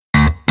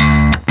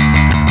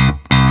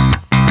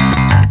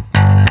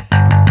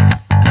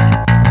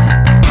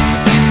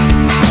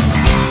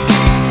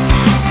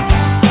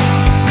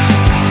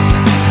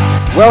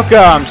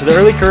Welcome to the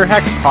Early Career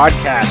Hacks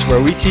podcast,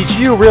 where we teach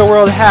you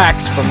real-world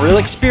hacks from real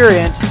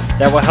experience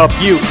that will help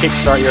you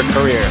kickstart your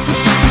career.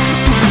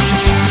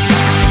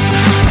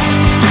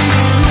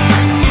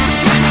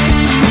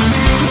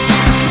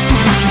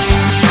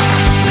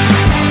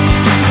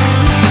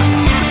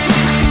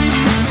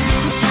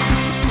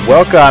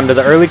 Welcome to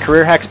the Early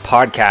Career Hacks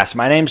podcast.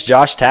 My name's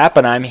Josh Tapp,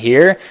 and I'm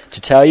here to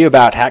tell you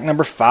about hack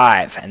number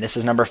 5. And this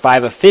is number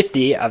 5 of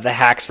 50 of the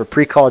hacks for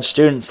pre-college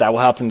students that will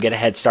help them get a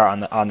head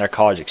start on their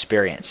college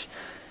experience.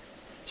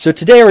 So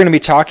today we're going to be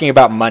talking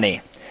about money.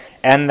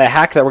 And the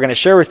hack that we're going to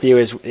share with you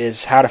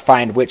is how to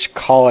find which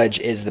college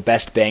is the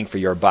best bang for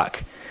your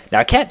buck. Now,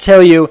 I can't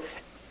tell you,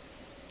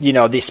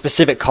 the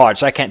specific college.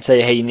 So I can't tell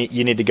you, hey,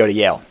 you need to go to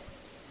Yale.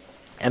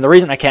 And the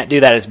reason I can't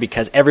do that is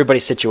because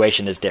everybody's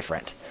situation is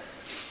different.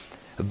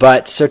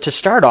 But so to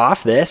start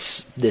off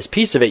this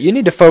piece of it, you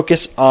need to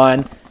focus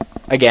on,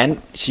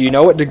 again, so you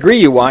know what degree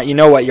you want, you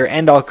know what your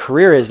end-all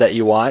career is that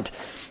you want.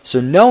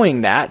 So knowing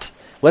that,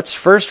 let's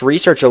first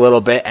research a little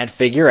bit and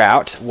figure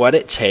out what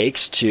it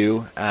takes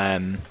to,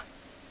 how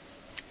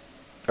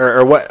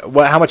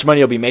much money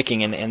you'll be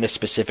making in this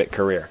specific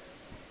career.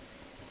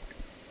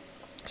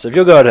 So if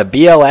you'll go to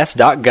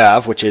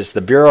BLS.gov, which is the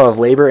Bureau of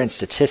Labor and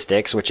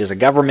Statistics, which is a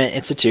government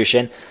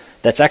institution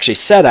that's actually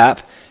set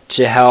up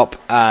to help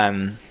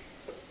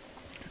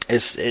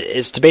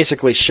is to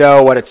basically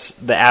show what it's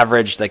the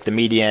average, like the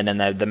median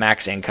and the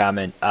max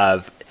income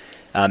of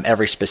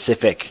every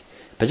specific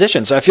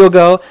position. So if you'll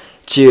go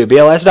to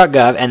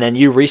BLS.gov and then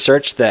you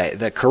research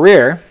the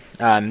career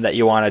that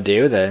you want to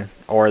do,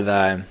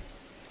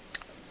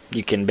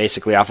 you can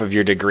basically, off of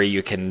your degree,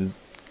 you can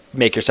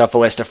make yourself a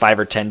list of 5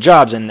 or 10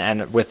 jobs,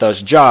 and with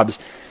those jobs,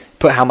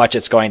 put how much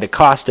it's going to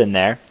cost in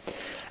there.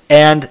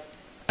 And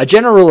a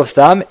general rule of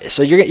thumb,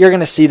 so you're going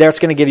to see there, it's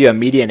going to give you a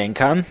median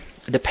income.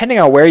 Depending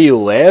on where you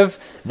live,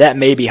 that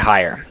may be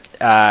higher.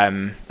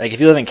 Like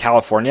if you live in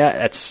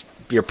California,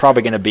 you're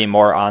probably going to be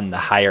more on the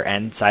higher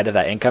end side of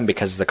that income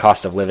because the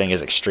cost of living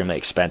is extremely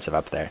expensive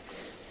up there.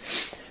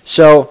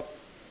 So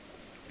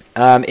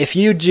if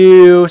you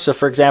do, so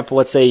for example,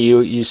 let's say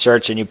you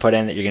search and you put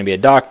in that you're going to be a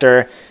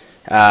doctor,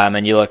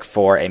 and you look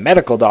for a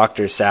medical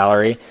doctor's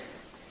salary.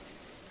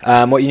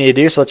 What you need to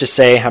do, so let's just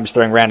say, I'm just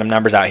throwing random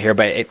numbers out here,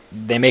 but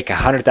they make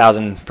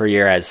 $100,000 per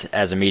year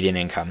as a median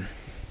income.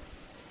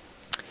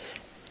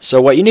 So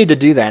what you need to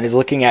do then is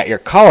looking at your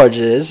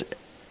colleges.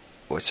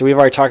 So we've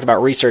already talked about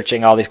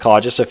researching all these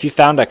colleges. So if you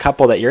found a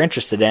couple that you're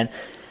interested in,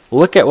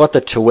 look at what the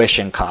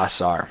tuition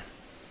costs are.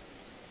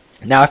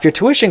 Now, if your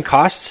tuition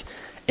costs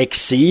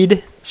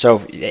exceed,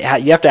 so you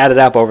have to add it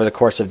up over the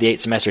course of the 8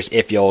 semesters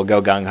if you'll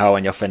go gung-ho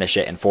and you'll finish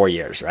it in 4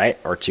 years, right?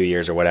 Or 2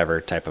 years or whatever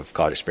type of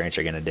college experience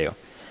you're going to do.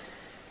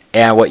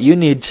 And what you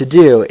need to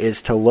do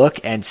is to look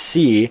and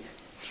see.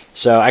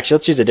 So actually,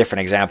 let's use a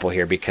different example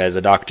here because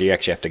a doctor, you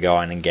actually have to go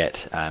on and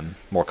get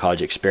more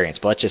college experience.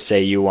 But let's just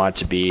say you want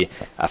to be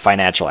a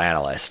financial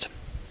analyst.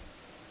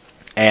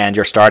 And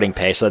your starting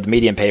pay, so the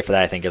median pay for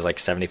that I think is like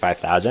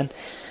 $75,000.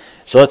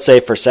 So let's say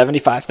for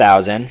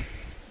 $75,000,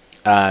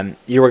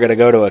 you were going to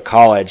go to a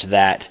college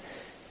that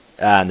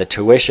the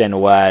tuition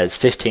was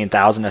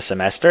 $15,000 a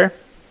semester.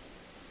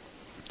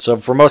 So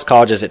for most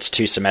colleges, it's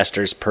 2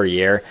 semesters per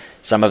year.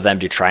 Some of them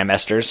do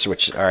trimesters,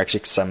 which are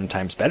actually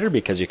sometimes better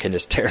because you can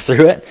just tear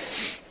through it.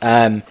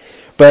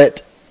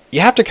 But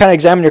you have to kind of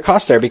examine your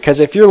costs there,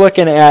 because if you're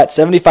looking at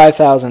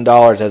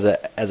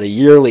 $75,000 as a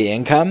yearly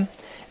income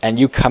and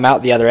you come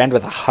out the other end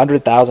with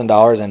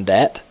 $100,000 in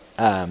debt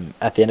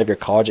at the end of your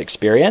college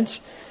experience,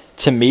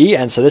 to me,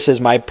 and so this is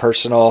my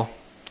personal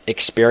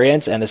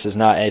experience, and this is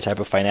not any type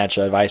of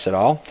financial advice at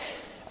all,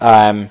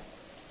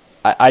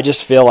 I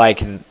just feel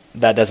like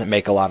that doesn't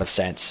make a lot of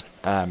sense.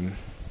 And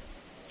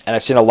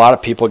I've seen a lot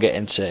of people get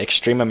into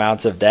extreme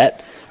amounts of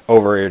debt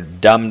over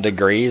dumb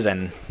degrees,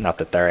 and not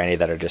that there are any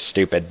that are just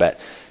stupid, but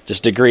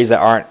just degrees that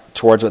aren't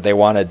towards what they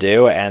want to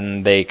do,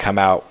 and they come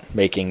out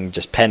making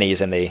just pennies,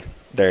 and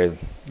they're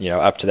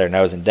up to their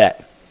nose in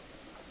debt.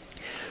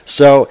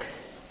 So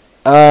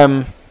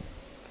when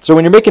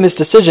you're making this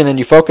decision and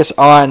you focus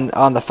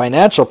on the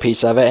financial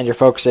piece of it, and you're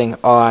focusing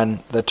on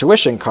the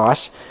tuition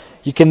costs,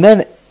 you can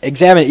then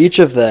examine each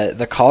of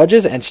the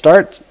colleges and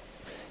start,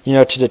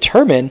 to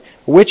determine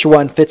which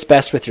one fits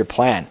best with your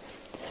plan.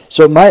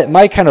 So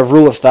my kind of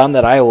rule of thumb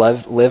that I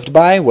lived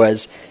by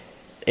was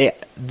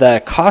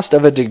the cost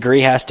of a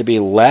degree has to be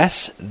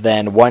less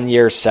than 1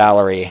 year's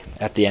salary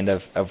at the end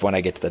of when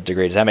I get to the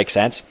degree. Does that make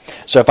sense?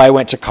 So if I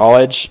went to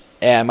college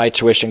and my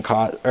tuition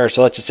cost, or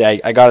so let's just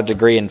say I got a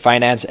degree in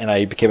finance and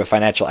I became a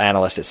financial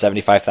analyst at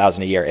 $75,000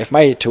 a year. If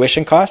my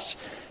tuition cost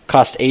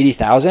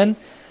 $80,000,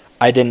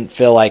 I didn't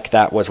feel like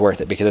that was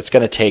worth it, because it's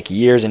going to take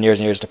years and years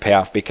and years to pay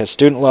off, because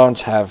student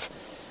loans have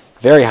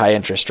very high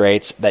interest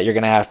rates that you're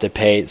going to have to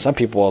pay. Some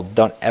people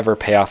don't ever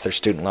pay off their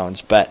student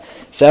loans, but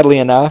sadly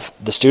enough,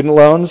 the student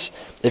loans,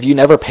 if you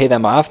never pay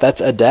them off,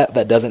 that's a debt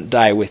that doesn't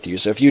die with you.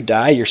 So if you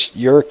die,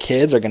 your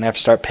kids are going to have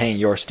to start paying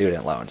your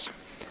student loans.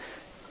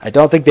 I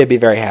don't think they'd be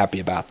very happy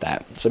about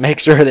that. So make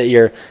sure that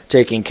you're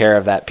taking care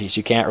of that piece.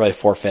 You can't really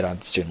forfeit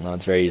on student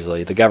loans very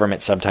easily. The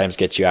government sometimes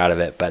gets you out of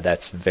it, but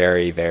that's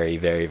very, very,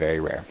 very, very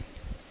rare.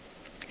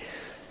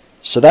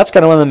 So that's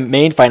kind of one of the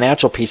main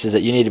financial pieces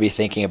that you need to be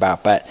thinking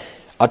about. But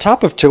on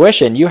top of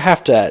tuition, you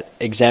have to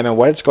examine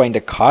what it's going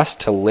to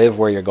cost to live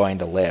where you're going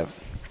to live.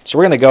 So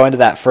we're going to go into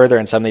that further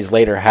in some of these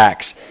later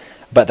hacks.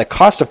 But the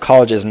cost of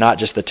college is not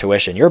just the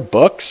tuition. Your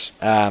books,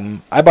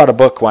 I bought a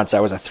book once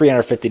that was a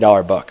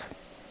 $350 book.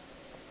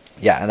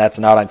 Yeah, and that's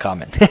not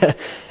uncommon.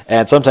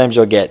 And sometimes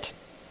you'll get,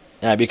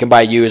 you can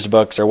buy used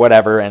books or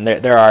whatever, and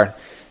there are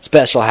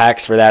special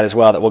hacks for that as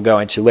well that we'll go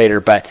into later.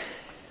 But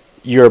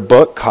your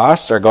book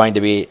costs are going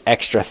to be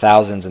extra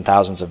thousands and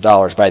thousands of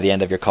dollars by the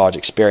end of your college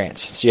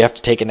experience. So you have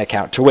to take into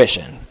account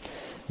tuition,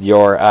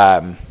 your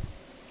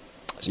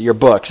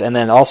books, and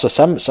then also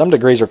some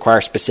degrees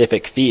require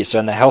specific fees. So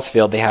in the health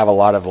field, they have a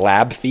lot of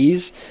lab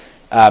fees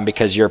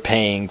because you're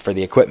paying for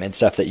the equipment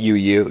stuff that you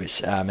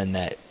use and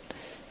that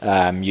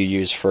you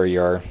use for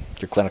your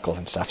clinicals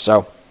and stuff.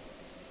 So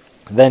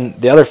then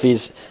the other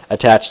fees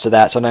attached to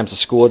that, sometimes the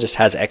school just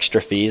has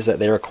extra fees that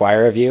they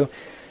require of you.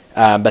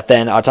 But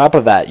then on top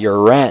of that,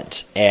 your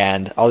rent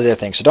and all these other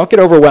things. So don't get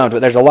overwhelmed, but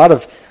there's a lot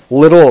of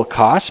little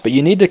costs, but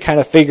you need to kind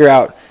of figure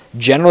out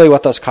generally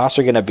what those costs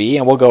are going to be,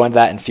 and we'll go into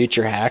that in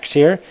future hacks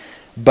here.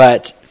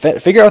 But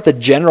figure out what the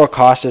general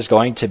cost is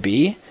going to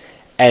be,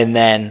 and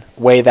then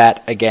weigh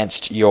that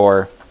against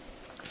your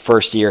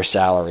first year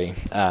salary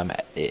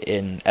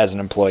as an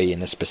employee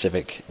in a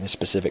specific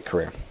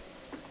career.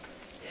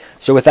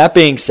 So with that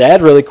being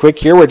said, really quick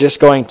here, we're just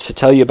going to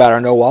tell you about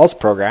our No Walls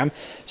program.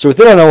 So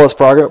within our No Walls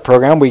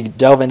program, we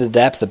delve into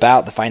depth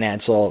about the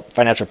financial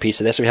piece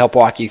of this. We help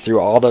walk you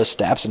through all those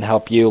steps and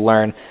help you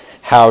learn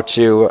how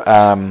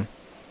to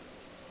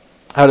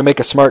make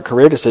a smart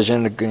career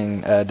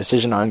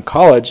decision on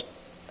college,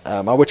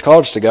 on which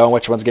college to go and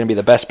which one's going to be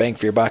the best bang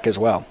for your buck as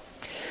well.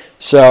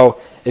 So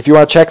if you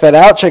want to check that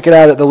out, check it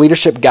out at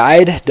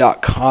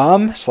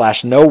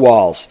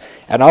theleadershipguide.com/nowalls.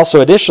 And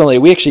also additionally,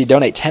 we actually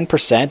donate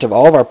 10% of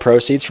all of our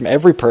proceeds from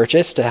every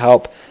purchase to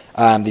help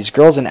these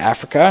girls in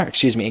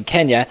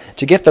Kenya,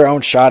 to get their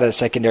own shot at a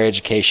secondary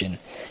education.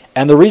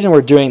 And the reason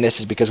we're doing this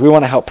is because we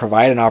want to help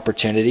provide an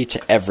opportunity to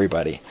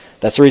everybody.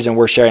 That's the reason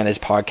we're sharing this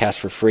podcast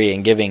for free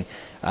and giving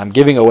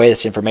away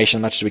this information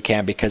as much as we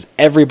can, because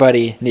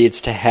everybody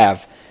needs to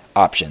have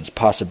options,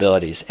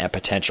 possibilities, and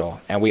potential,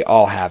 and we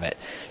all have it.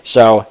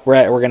 So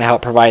we're going to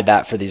help provide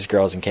that for these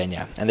girls in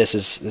Kenya, and this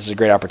is a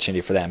great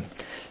opportunity for them.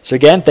 So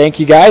again,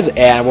 thank you guys,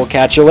 and we'll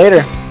catch you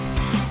later.